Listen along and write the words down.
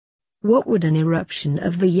What would an eruption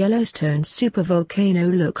of the Yellowstone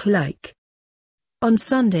supervolcano look like? On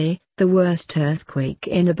Sunday, the worst earthquake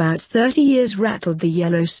in about 30 years rattled the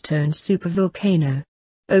Yellowstone supervolcano.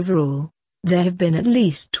 Overall, there have been at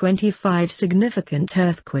least 25 significant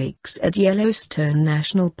earthquakes at Yellowstone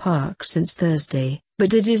National Park since Thursday,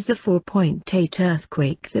 but it is the 4.8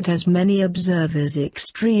 earthquake that has many observers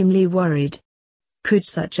extremely worried. Could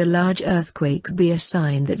such a large earthquake be a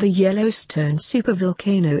sign that the Yellowstone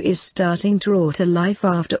supervolcano is starting to roar to life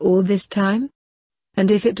after all this time?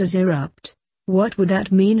 And if it does erupt, what would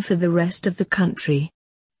that mean for the rest of the country?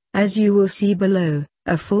 As you will see below,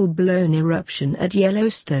 a full-blown eruption at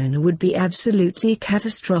Yellowstone would be absolutely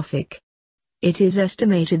catastrophic. It is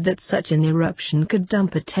estimated that such an eruption could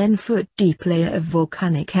dump a 10-foot deep layer of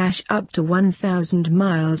volcanic ash up to 1,000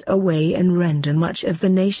 miles away and render much of the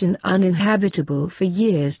nation uninhabitable for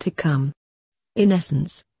years to come. In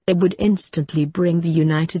essence, it would instantly bring the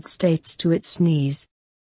United States to its knees.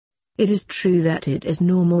 It is true that it is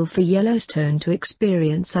normal for Yellowstone to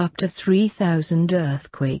experience up to 3,000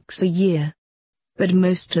 earthquakes a year. But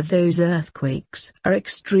most of those earthquakes are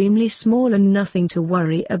extremely small and nothing to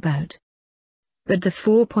worry about. But the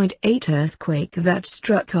 4.8 earthquake that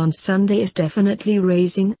struck on Sunday is definitely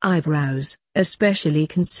raising eyebrows, especially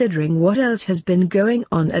considering what else has been going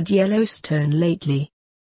on at Yellowstone lately.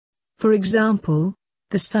 For example,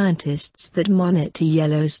 the scientists that monitor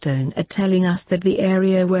Yellowstone are telling us that the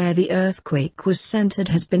area where the earthquake was centered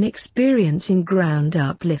has been experiencing ground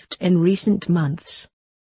uplift in recent months.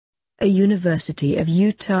 A University of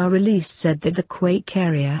Utah release said that the quake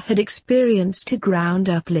area had experienced a ground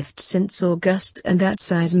uplift since August and that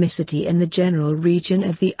seismicity in the general region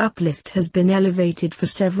of the uplift has been elevated for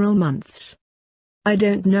several months. I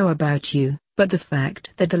don't know about you, but the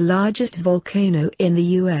fact that the largest volcano in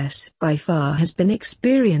the US by far has been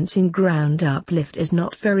experiencing ground uplift is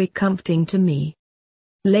not very comforting to me.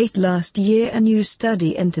 Late last year, a new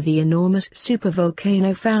study into the enormous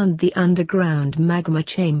supervolcano found the underground magma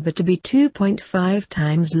chamber to be 2.5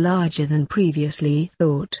 times larger than previously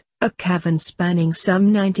thought, a cavern spanning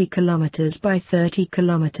some 90 kilometers by 30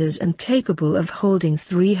 kilometers and capable of holding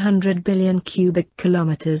 300 billion cubic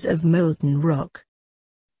kilometers of molten rock.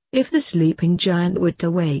 If the sleeping giant were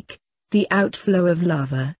to wake, the outflow of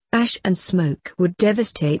lava, ash and smoke would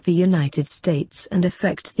devastate the United States and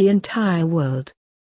affect the entire world.